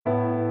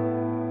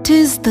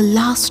'Tis the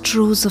last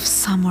rose of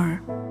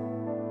summer,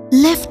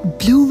 left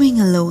blooming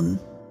alone.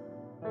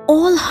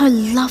 All her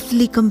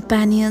lovely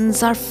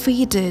companions are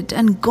faded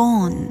and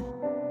gone.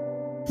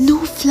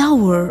 No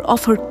flower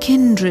of her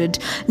kindred,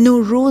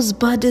 no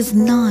rosebud is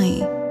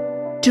nigh,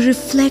 to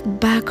reflect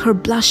back her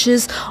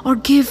blushes or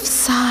give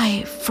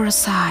sigh for a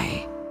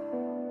sigh.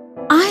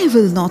 I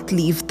will not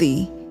leave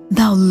thee,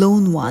 thou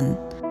lone one,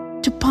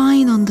 to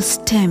pine on the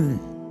stem.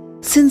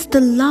 Since the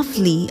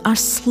lovely are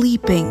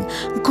sleeping,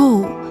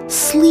 go,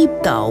 sleep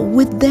thou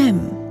with them.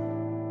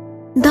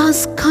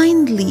 Thus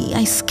kindly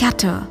I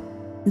scatter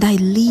thy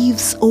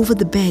leaves over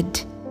the bed,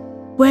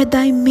 where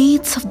thy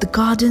mates of the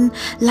garden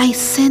lie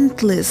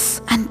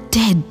scentless and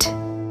dead.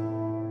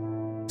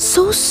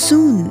 So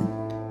soon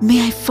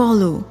may I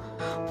follow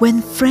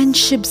when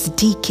friendships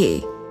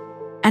decay,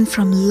 and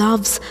from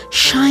love's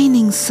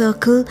shining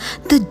circle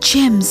the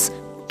gems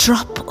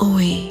drop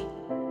away.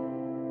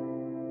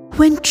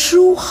 When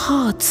true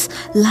hearts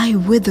lie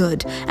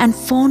withered and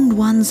fond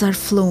ones are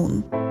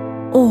flown,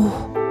 oh,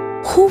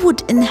 who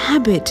would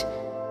inhabit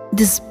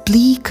this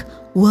bleak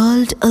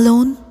world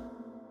alone?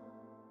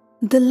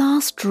 The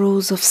Last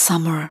Rose of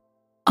Summer,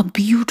 a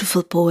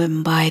beautiful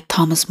poem by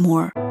Thomas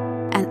Moore,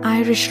 an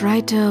Irish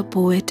writer,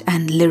 poet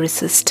and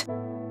lyricist.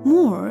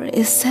 Moore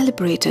is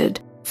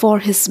celebrated for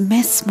his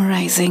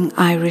mesmerizing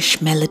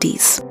Irish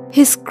melodies.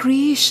 His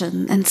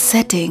creation and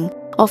setting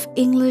of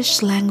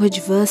English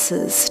language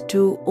verses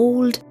to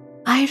old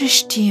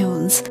Irish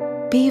tunes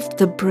paved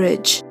the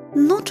bridge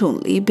not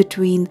only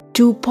between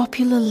two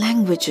popular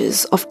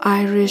languages of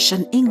Irish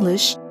and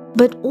English,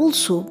 but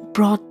also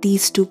brought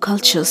these two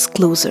cultures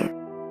closer.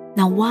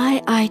 Now,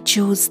 why I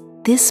chose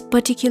this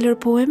particular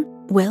poem?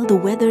 Well, the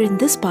weather in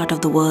this part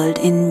of the world,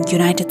 in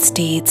United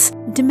States,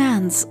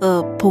 demands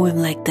a poem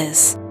like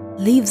this.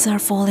 Leaves are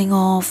falling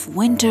off,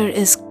 winter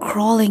is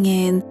crawling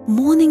in,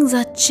 mornings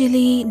are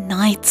chilly,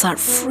 nights are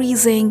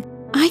freezing.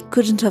 I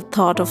couldn't have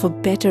thought of a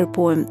better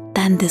poem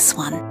than this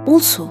one.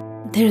 Also,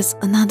 there's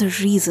another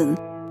reason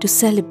to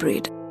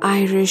celebrate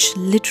Irish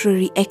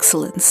literary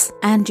excellence,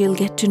 and you'll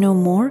get to know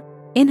more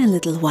in a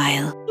little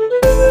while.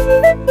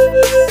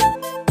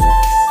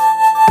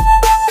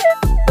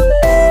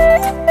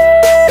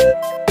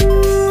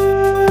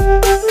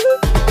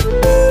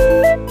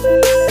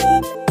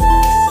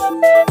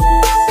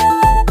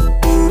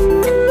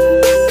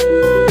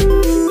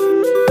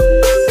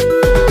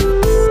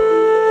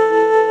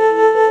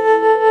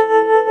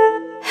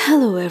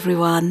 Hello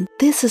everyone,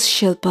 this is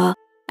Shilpa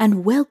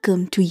and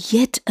welcome to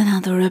yet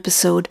another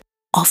episode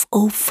of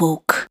O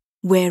Folk,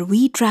 where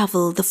we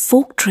travel the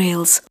folk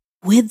trails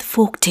with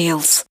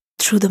folktales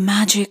through the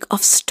magic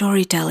of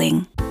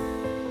storytelling.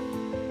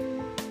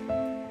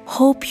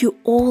 Hope you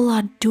all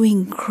are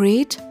doing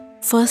great.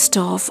 First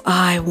off,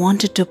 I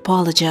wanted to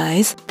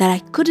apologize that I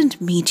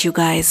couldn't meet you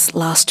guys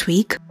last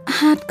week. I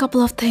had a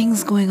couple of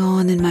things going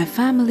on in my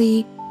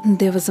family.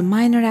 There was a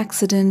minor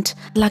accident.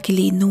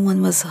 Luckily, no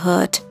one was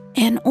hurt.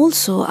 And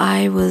also,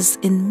 I was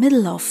in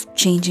middle of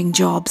changing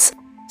jobs.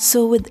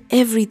 So with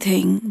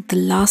everything, the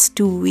last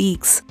 2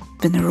 weeks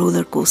been a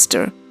roller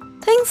coaster.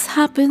 Things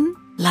happen,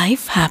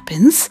 life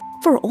happens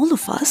for all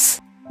of us.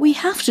 We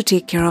have to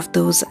take care of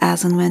those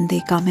as and when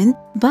they come in,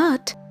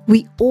 but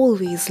we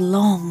always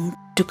long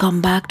to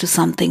come back to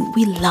something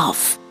we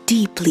love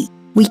deeply.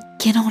 We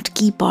cannot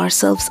keep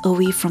ourselves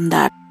away from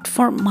that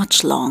for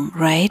much long,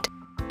 right?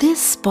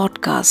 This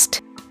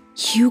podcast,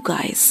 you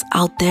guys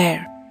out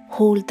there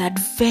hold that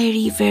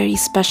very, very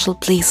special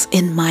place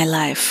in my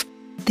life.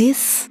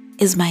 This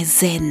is my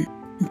zen.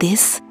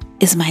 This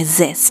is my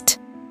zest.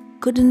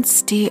 Couldn't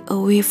stay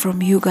away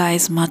from you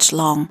guys much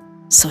long,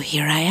 so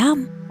here I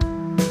am.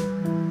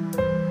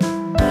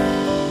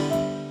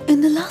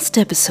 In the last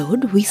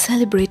episode, we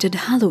celebrated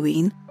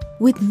Halloween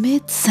with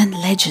myths and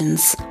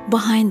legends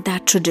behind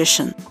that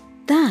tradition.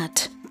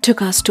 That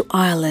took us to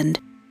Ireland,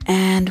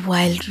 and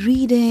while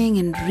reading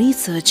and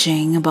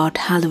researching about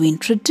Halloween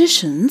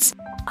traditions,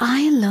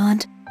 I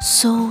learned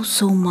so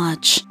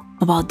much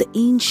about the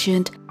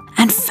ancient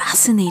and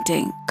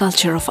fascinating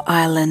culture of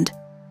Ireland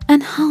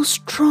and how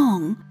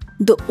strong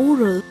the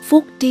oral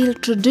folktale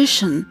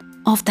tradition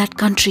of that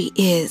country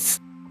is.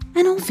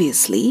 And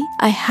obviously,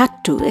 I had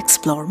to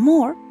explore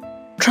more.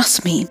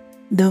 Trust me,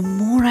 the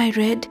more I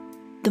read,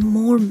 the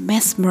more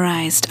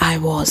mesmerized I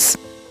was.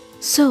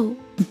 So,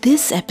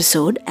 this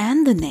episode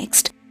and the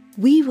next,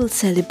 we will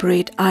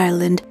celebrate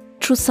Ireland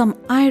through some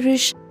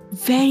Irish,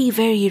 very,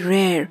 very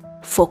rare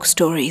folk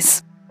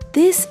stories.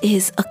 This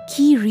is a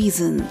key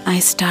reason I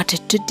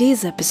started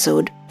today's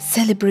episode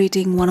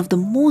celebrating one of the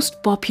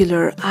most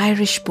popular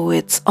Irish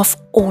poets of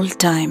all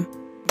time,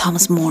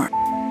 Thomas Moore.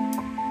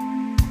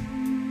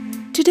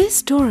 Today's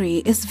story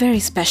is very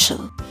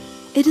special.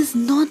 It is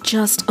not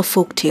just a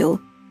folk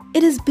tale.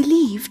 It is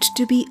believed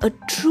to be a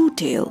true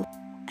tale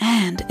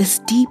and is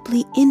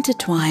deeply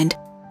intertwined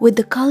with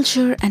the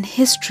culture and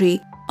history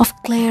of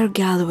Clare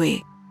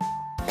Galway.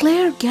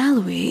 Clare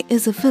Galway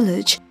is a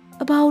village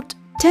about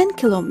 10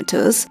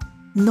 kilometers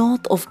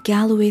north of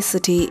Galway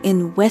city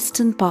in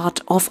western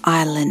part of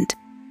Ireland.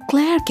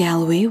 Clare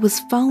Galway was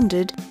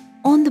founded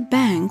on the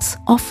banks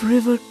of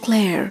River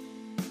Clare,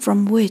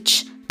 from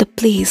which the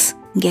place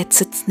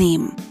gets its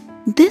name.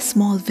 This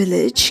small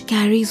village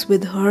carries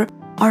with her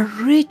a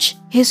rich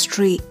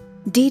history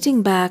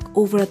dating back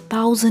over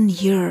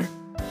 1,000 years,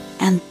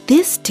 and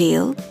this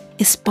tale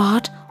is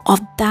part of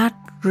that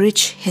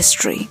rich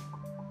history.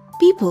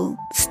 People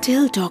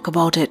still talk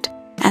about it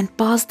and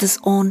pass this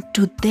on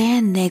to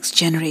their next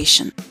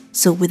generation.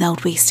 So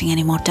without wasting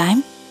any more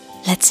time,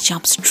 let's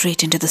jump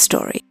straight into the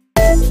story.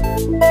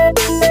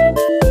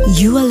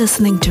 You are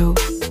listening to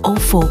O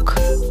Folk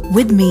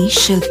with me,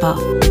 Shilpa.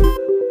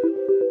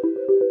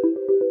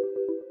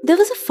 There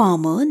was a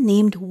farmer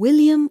named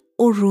William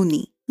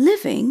O'Rooney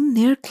living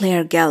near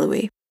Clare,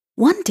 Galloway.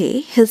 One day,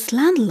 his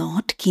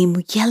landlord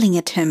came yelling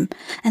at him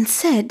and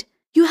said,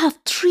 "You have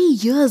 3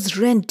 years'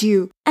 rent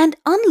due, and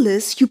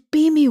unless you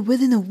pay me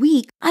within a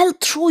week, I'll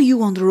throw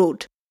you on the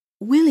road."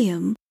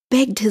 William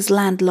begged his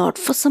landlord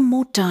for some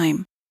more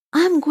time.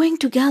 "I'm going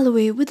to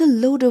Galloway with a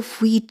load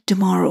of wheat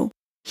tomorrow,"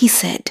 he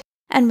said,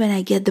 "and when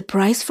I get the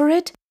price for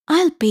it,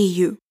 I'll pay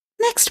you."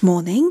 Next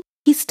morning,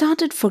 he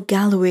started for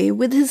Galloway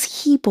with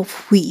his heap of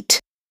wheat.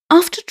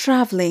 After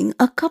traveling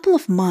a couple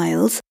of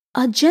miles,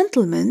 a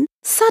gentleman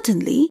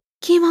suddenly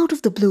came out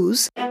of the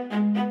blues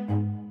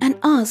and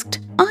asked,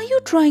 "Are you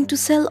trying to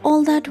sell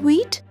all that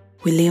wheat?"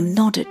 William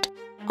nodded.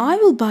 "I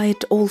will buy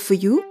it all for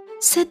you,"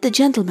 said the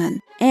gentleman,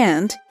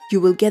 "and you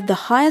will get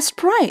the highest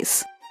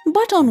price.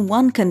 But on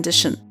one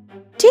condition.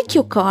 Take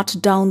your cart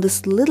down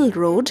this little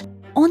road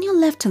on your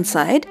left-hand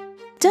side,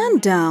 turn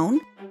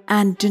down,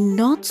 and do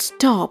not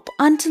stop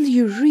until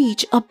you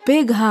reach a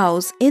big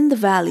house in the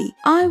valley.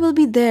 I will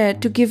be there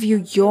to give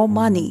you your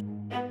money."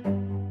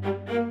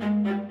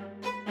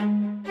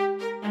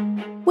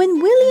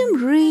 When William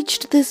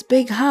reached this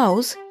big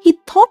house, he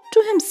thought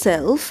to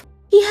himself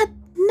he had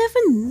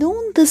never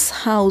known this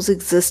house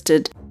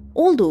existed,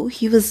 although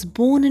he was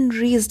born and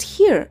raised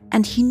here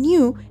and he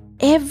knew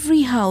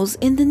every house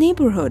in the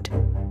neighborhood.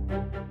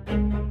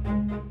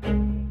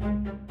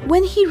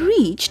 When he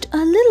reached,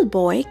 a little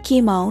boy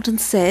came out and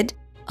said,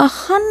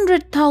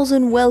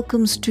 "100,000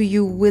 welcomes to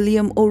you,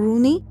 William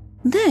O'Rooney,"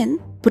 then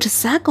put a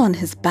sack on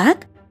his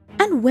back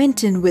and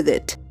went in with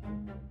it.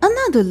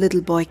 Another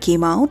little boy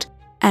came out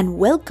and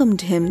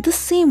welcomed him the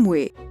same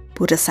way,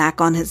 put a sack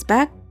on his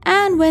back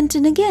and went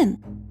in again.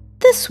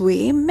 This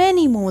way,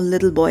 many more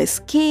little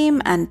boys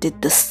came and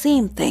did the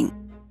same thing.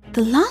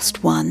 The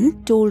last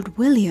one told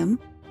William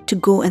to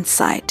go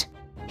inside.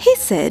 He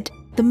said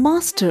the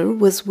master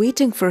was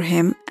waiting for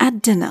him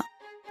at dinner.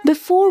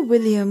 Before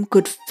William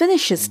could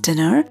finish his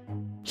dinner,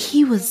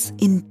 he was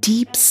in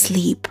deep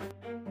sleep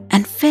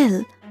and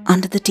fell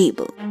under the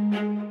table.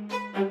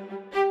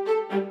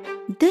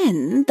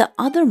 Then the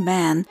other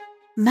man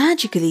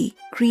magically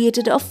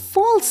created a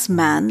false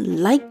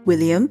man like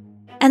William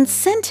and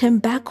sent him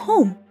back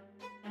home.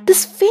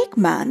 This fake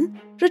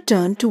man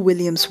returned to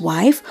William's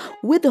wife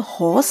with a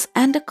horse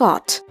and a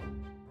cart,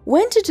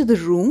 went into the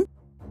room,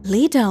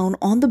 lay down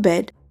on the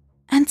bed,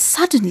 and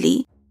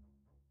suddenly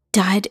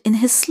died in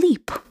his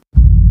sleep.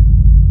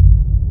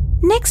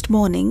 Next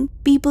morning,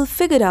 people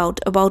figured out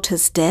about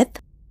his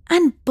death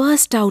and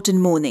burst out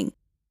in mourning.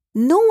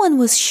 No one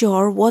was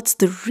sure what's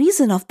the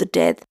reason of the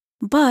death,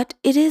 but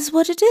it is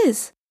what it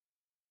is.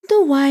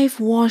 The wife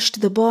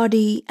washed the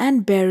body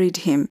and buried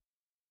him,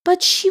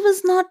 but she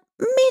was not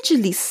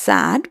majorly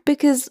sad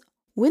because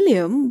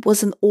William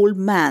was an old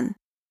man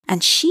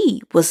and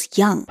she was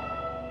young.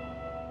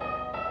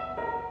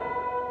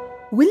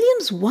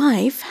 William's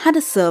wife had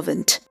a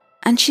servant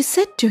and she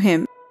said to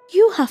him,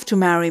 "You have to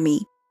marry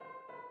me."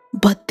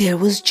 "But there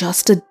was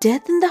just a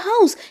death in the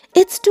house.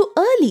 It's too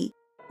early.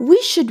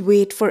 We should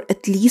wait for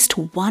at least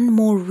 1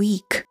 more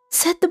week,"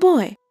 said the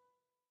boy.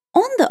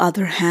 On the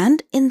other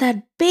hand, in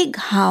that big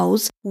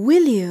house,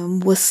 William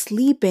was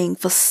sleeping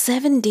for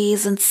 7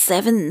 days and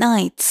 7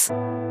 nights.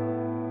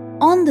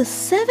 On the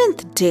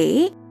 7th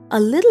day, a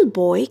little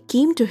boy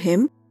came to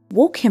him,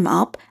 woke him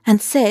up, and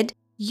said,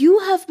 "You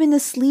have been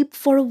asleep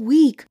for a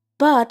week,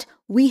 but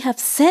we have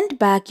sent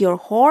back your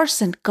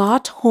horse and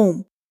cart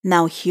home.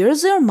 Now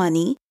here's your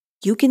money.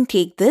 You can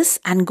take this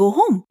and go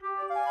home."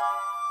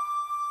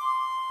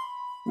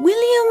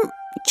 William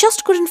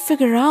just couldn't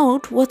figure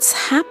out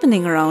what's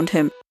happening around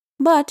him,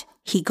 but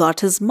he got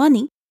his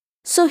money,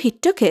 so he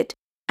took it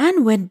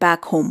and went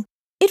back home.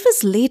 It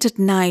was late at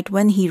night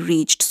when he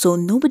reached, so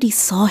nobody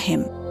saw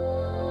him.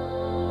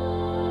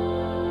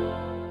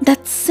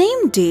 That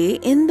same day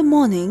in the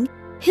morning,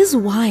 his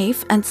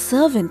wife and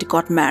servant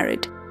got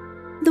married.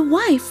 The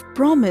wife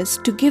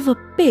promised to give a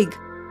pig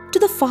to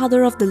the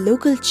father of the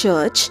local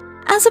church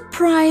as a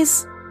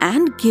prize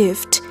and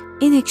gift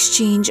in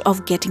exchange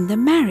of getting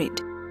them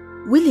married.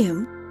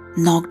 William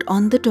knocked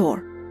on the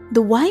door.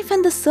 The wife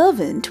and the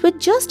servant were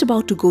just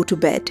about to go to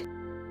bed.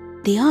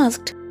 They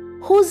asked,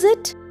 "Who's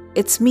it?"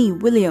 "It's me,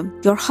 William,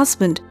 your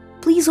husband.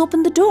 Please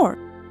open the door."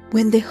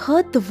 When they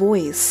heard the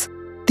voice,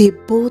 they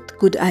both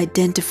could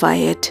identify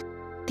it.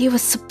 They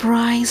were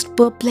surprised,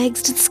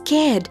 perplexed, and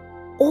scared,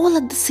 all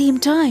at the same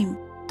time.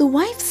 The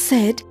wife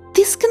said,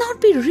 "This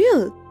cannot be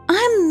real.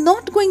 I'm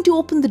not going to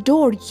open the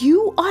door.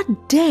 You are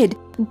dead.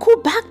 Go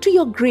back to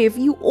your grave,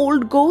 you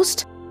old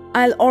ghost.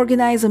 I'll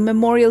organize a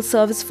memorial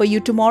service for you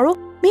tomorrow.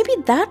 Maybe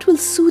that will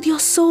soothe your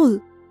soul.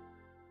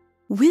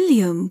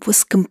 William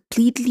was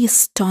completely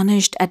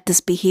astonished at this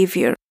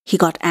behavior. He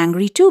got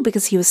angry too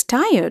because he was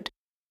tired.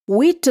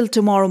 Wait till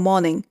tomorrow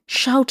morning,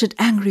 shouted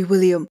angry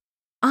William.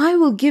 I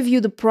will give you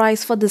the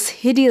price for this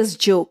hideous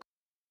joke.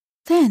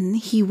 Then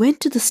he went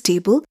to the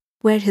stable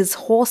where his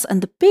horse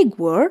and the pig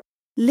were,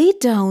 lay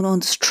down on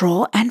the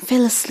straw and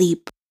fell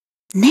asleep.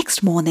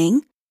 Next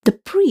morning, the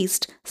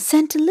priest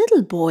sent a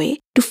little boy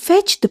to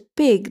fetch the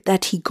pig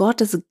that he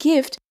got as a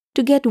gift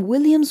to get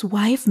William's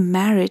wife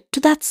married to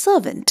that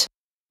servant.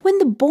 When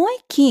the boy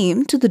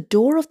came to the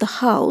door of the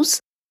house,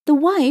 the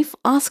wife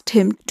asked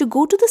him to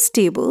go to the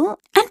stable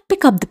and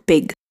pick up the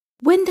pig.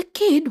 When the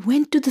kid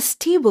went to the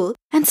stable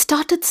and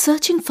started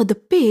searching for the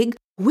pig,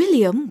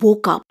 William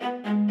woke up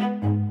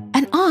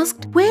and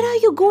asked, "Where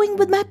are you going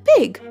with my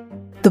pig?"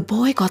 The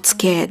boy got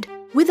scared.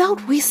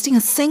 Without wasting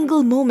a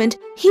single moment,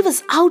 he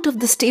was out of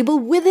the stable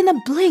within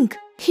a blink.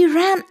 He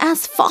ran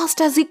as fast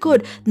as he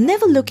could,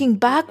 never looking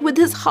back, with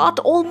his heart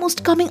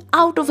almost coming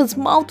out of his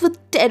mouth with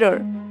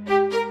terror.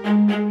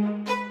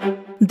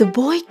 The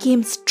boy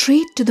came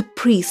straight to the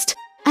priest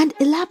and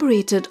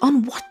elaborated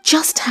on what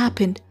just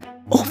happened.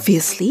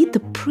 Obviously,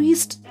 the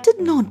priest did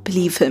not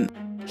believe him.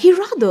 He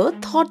rather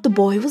thought the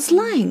boy was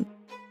lying.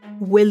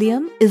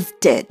 William is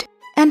dead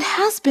and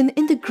has been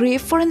in the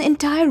grave for an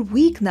entire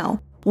week now.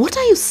 What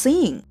are you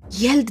saying?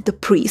 Yelled the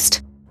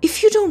priest.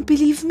 If you don't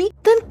believe me,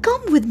 then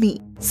come with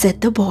me,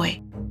 said the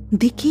boy.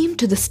 They came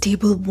to the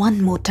stable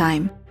one more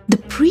time.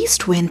 The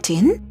priest went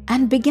in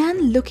and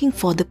began looking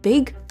for the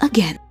pig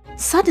again.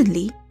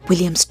 Suddenly,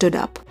 William stood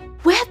up.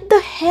 Where the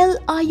hell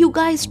are you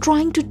guys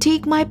trying to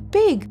take my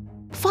pig?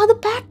 Father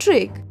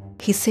Patrick,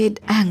 he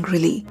said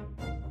angrily.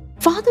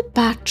 Father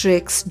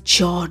Patrick's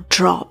jaw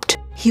dropped.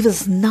 He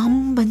was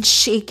numb and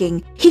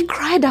shaking. He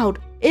cried out,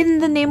 "In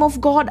the name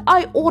of God,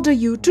 I order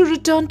you to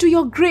return to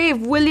your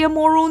grave, William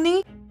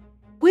O'Rooney."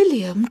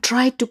 William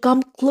tried to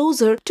come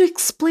closer to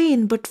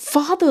explain, but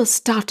Father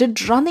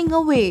started running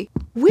away.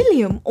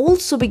 William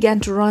also began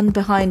to run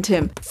behind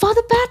him.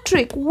 "Father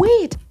Patrick,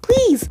 wait!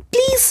 Please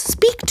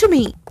speak to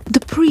me!"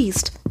 The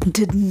priest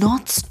did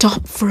not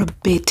stop for a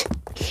bit.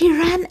 He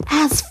ran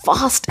as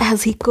fast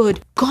as he could,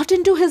 got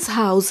into his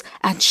house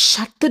and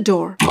shut the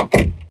door.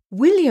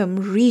 William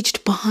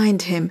reached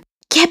behind him,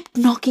 kept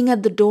knocking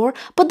at the door,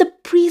 but the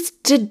priest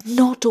did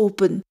not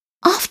open.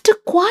 After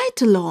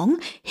quite long,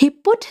 he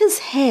put his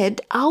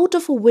head out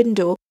of a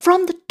window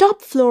from the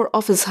top floor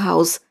of his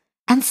house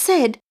and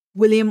said,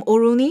 "William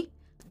O'Rooney,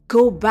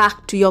 go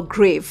back to your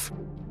grave."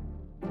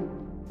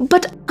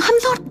 "But I'm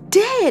not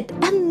dead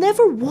and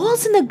never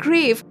was in a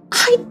grave.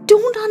 I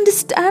don't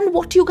understand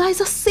what you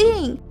guys are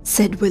saying,"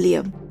 said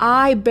William.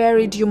 "I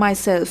buried you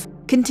myself,"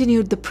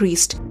 continued the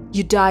priest.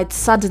 "You died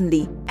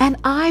suddenly, and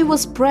I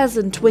was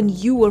present when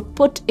you were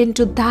put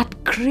into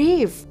that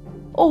grave.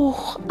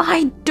 Oh,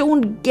 I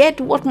don't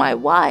get what my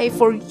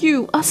wife or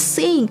you are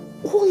saying.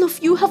 All of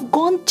you have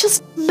gone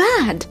just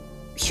mad.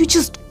 You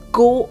just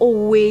go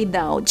away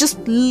now. Just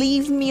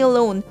leave me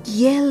alone,"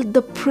 yelled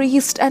the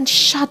priest and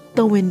shut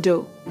the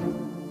window.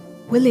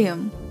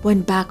 William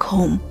went back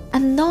home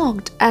and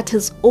knocked at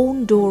his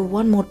own door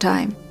one more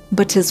time,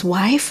 but his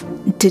wife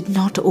did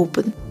not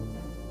open.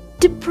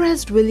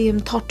 Depressed, William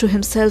thought to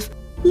himself,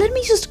 "Let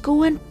me just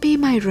go and pay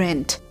my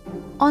rent."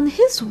 On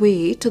his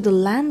way to the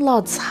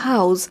landlord's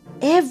house,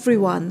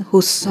 everyone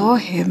who saw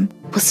him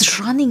was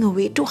running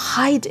away to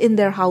hide in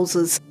their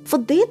houses, for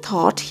they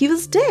thought he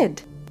was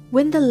dead.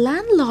 When the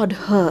landlord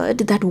heard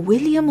that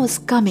William was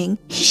coming,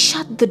 he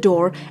shut the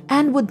door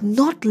and would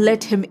not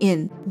let him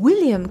in.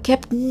 William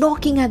kept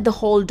knocking at the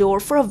hall door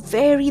for a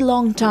very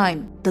long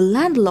time. The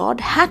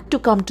landlord had to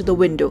come to the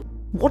window.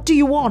 "What do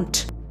you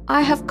want?"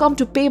 "I have come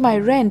to pay my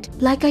rent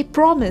like I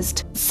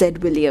promised,"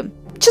 said William.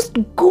 "Just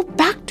go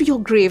back to your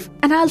grave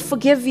and I'll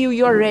forgive you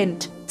your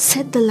rent,"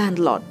 said the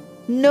landlord.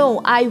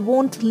 "No, I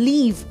won't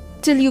leave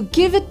till you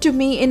give it to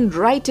me in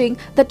writing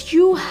that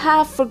you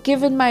have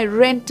forgiven my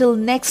rent till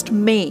next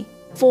May,"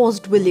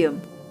 forced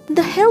William.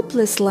 The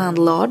helpless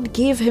landlord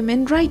gave him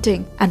in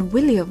writing, and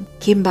William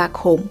came back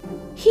home.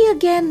 He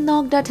again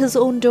knocked at his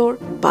own door,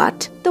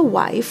 but the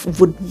wife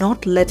would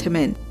not let him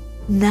in.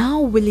 Now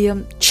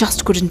William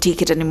just couldn't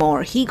take it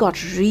anymore. He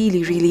got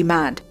really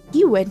mad.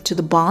 He went to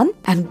the barn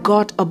and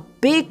got a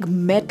big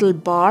metal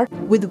bar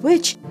with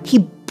which he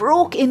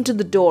broke into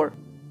the door.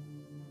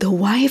 The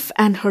wife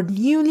and her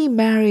newly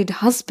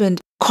married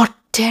husband got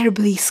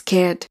terribly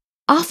scared.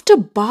 After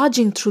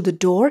barging through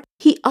the door,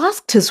 he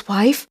asked his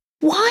wife,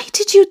 "Why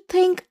did you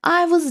think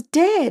I was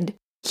dead?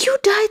 You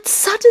died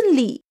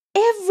suddenly.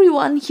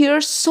 Everyone here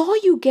saw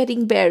you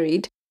getting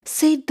buried,"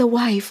 said the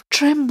wife,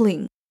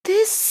 trembling.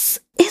 "This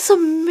is a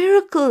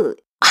miracle.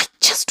 I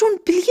just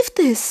don't believe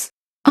this."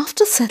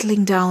 After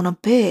settling down a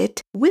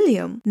bit,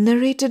 William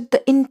narrated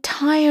the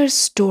entire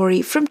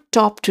story from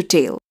top to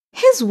tail.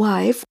 His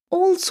wife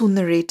also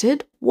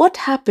narrated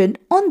what happened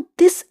on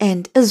this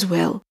end as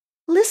well.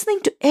 Listening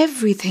to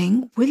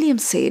everything, William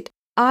said,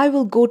 I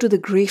will go to the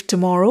grave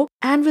tomorrow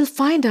and will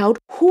find out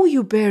who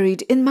you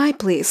buried in my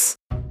place.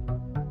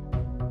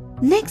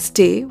 Next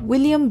day,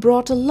 William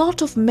brought a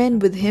lot of men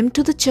with him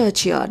to the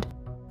churchyard,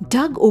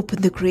 dug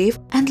open the grave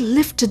and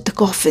lifted the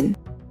coffin.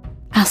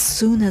 As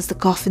soon as the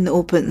coffin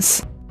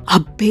opens, a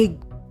big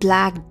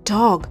black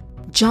dog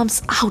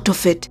jumps out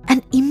of it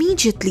and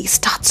immediately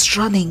starts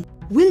running.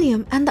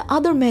 William and the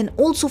other men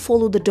also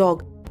follow the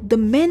dog. The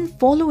men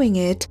following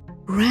it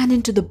ran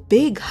into the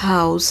big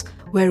house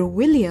where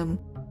William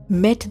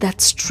met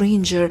that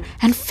stranger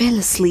and fell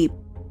asleep.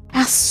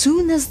 As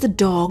soon as the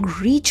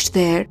dog reached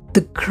there,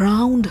 the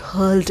ground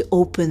hurled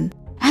open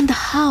and the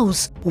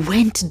house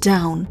went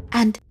down,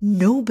 and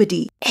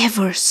nobody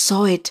ever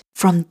saw it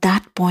from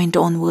that point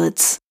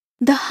onwards.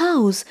 The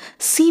house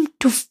seemed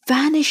to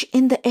vanish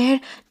in the air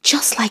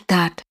just like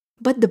that,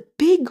 but the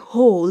big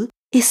hole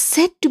is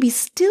said to be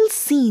still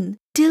seen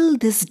till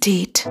this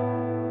date.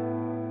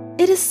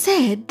 It is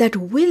said that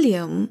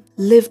William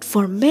lived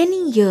for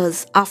many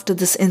years after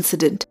this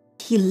incident.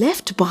 He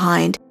left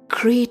behind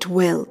great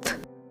wealth.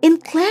 In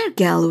Clare,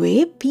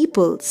 Galway,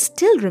 people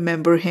still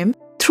remember him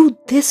through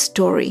this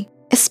story,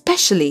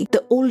 especially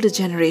the older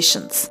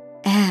generations,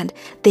 and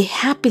they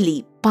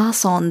happily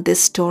pass on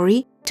this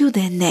story to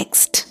their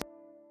next.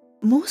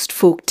 Most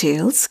folk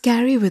tales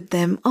carry with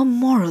them a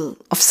moral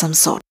of some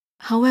sort.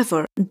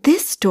 However,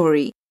 this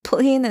story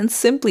plain and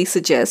simply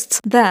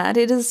suggests that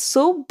it is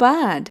so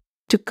bad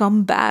to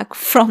come back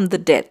from the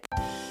death.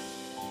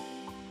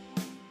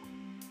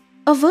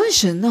 A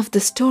version of the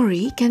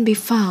story can be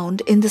found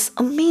in this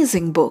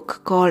amazing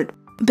book called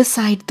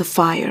Beside the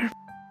Fire.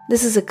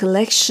 This is a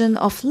collection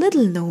of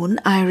little-known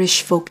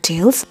Irish folk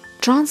tales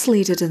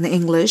translated in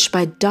English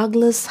by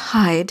Douglas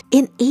Hyde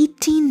in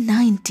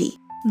 1890.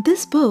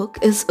 This book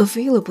is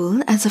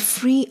available as a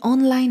free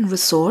online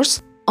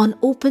resource on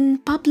open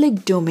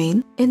public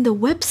domain in the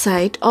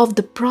website of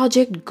the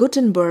Project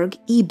Gutenberg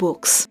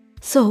eBooks,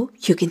 so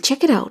you can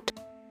check it out.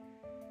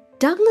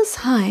 Douglas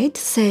Hyde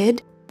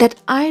said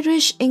that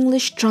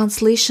Irish-English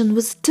translation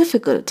was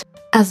difficult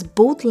as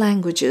both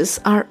languages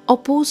are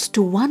opposed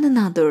to one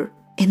another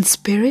in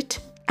spirit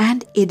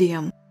and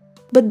idiom.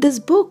 But this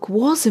book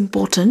was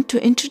important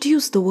to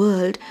introduce the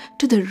world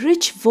to the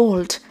rich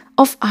vault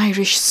of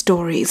Irish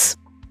stories.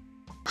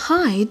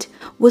 Hyde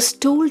was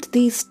told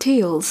these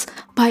tales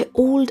by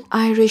old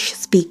Irish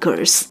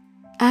speakers,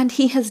 and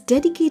he has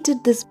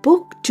dedicated this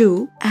book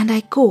to, and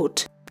I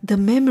quote, the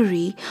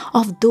memory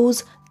of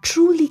those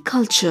truly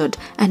cultured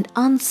and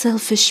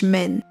unselfish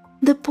men,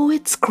 the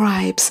poet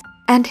scribes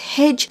and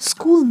hedge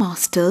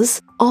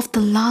schoolmasters of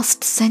the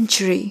last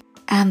century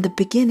and the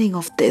beginning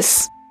of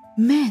this,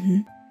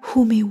 men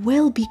who may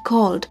well be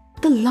called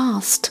the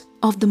last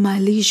of the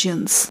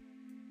Milesians.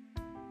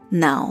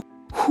 Now,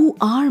 who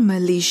are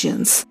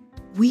Milesians?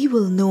 We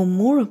will know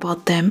more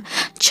about them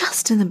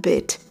just in a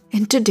bit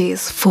in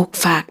today's Folk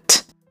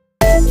Fact.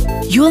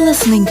 You're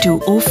listening to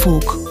O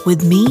Folk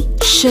with me,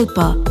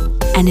 Shilpa,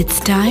 and it's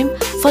time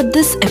for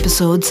this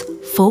episode's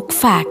Folk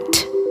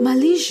Fact.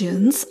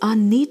 Milesians are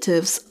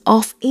natives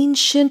of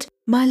ancient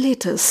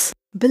Miletus,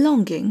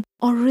 belonging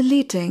or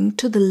relating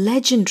to the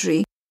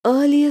legendary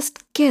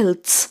earliest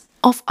Celts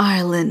of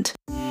Ireland.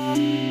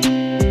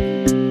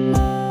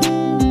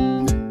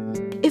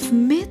 If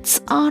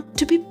myths are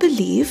to be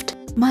believed,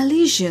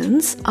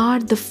 Milesians are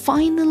the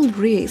final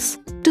race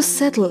to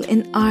settle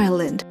in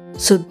Ireland,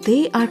 so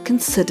they are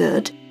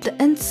considered the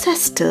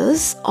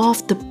ancestors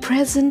of the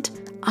present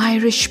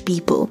Irish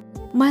people.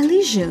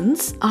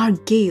 Milesians are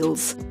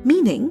Gaels,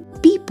 meaning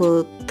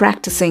people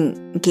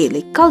practicing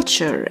Gaelic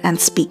culture and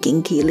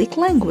speaking Gaelic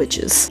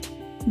languages.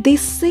 They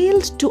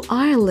sailed to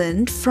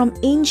Ireland from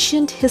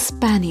ancient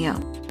Hispania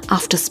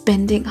after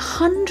spending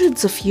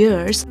hundreds of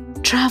years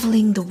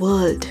traveling the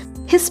world.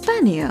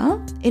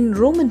 Hispania, in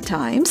Roman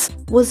times,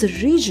 was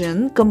a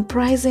region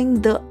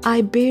comprising the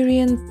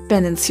Iberian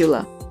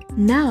Peninsula,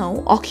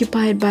 now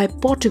occupied by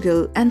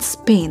Portugal and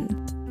Spain.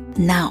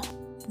 Now,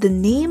 the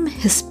name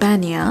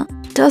Hispania,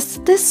 does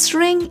this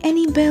ring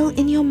any bell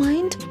in your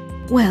mind?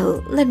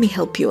 Well, let me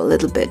help you a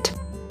little bit.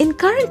 In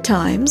current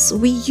times,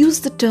 we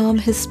use the term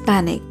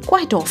Hispanic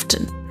quite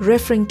often,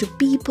 referring to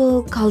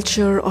people,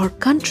 culture, or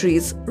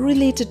countries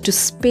related to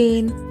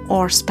Spain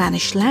or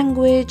Spanish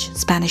language,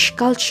 Spanish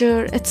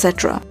culture,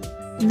 etc.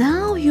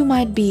 Now you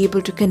might be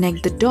able to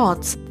connect the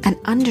dots and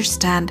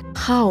understand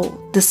how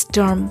this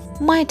term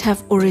might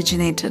have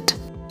originated.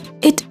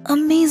 It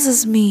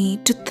amazes me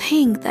to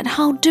think that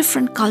how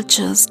different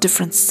cultures,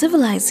 different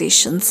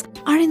civilizations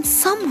are in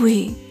some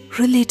way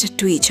related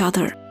to each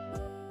other.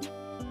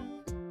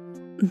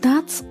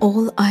 That's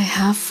all I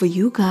have for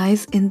you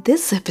guys in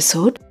this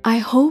episode. I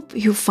hope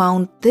you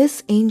found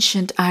this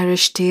ancient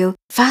Irish tale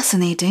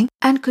fascinating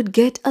and could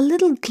get a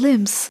little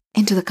glimpse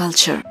into the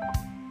culture.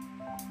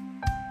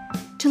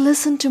 To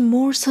listen to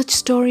more such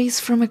stories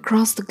from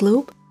across the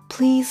globe,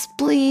 please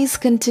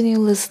continue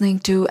listening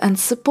to and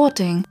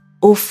supporting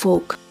O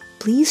Folk.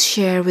 Please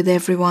share with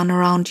everyone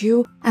around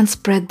you and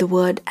spread the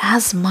word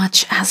as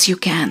much as you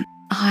can.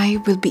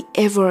 I will be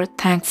ever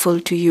thankful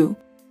to you.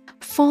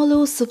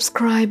 Follow,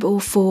 subscribe, O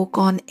Folk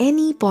on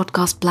any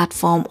podcast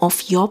platform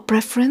of your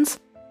preference.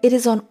 It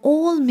is on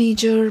all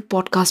major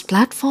podcast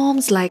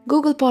platforms like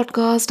Google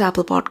Podcast,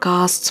 Apple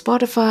Podcasts,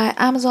 Spotify,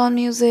 Amazon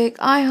Music,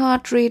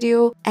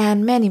 iHeartRadio,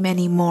 and many,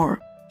 many more.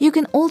 You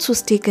can also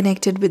stay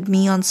connected with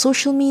me on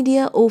social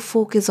media. O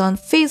Folk is on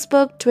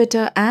Facebook,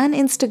 Twitter, and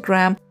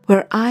Instagram,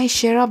 where I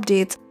share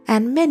updates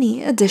and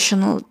many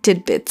additional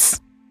tidbits.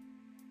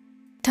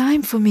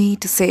 Time for me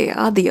to say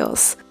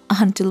adios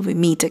until we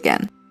meet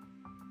again.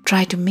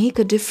 Try to make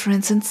a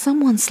difference in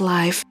someone's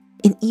life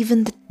in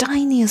even the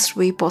tiniest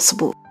way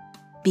possible.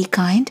 Be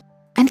kind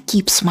and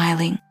keep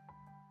smiling.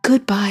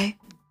 Goodbye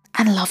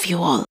and love you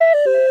all.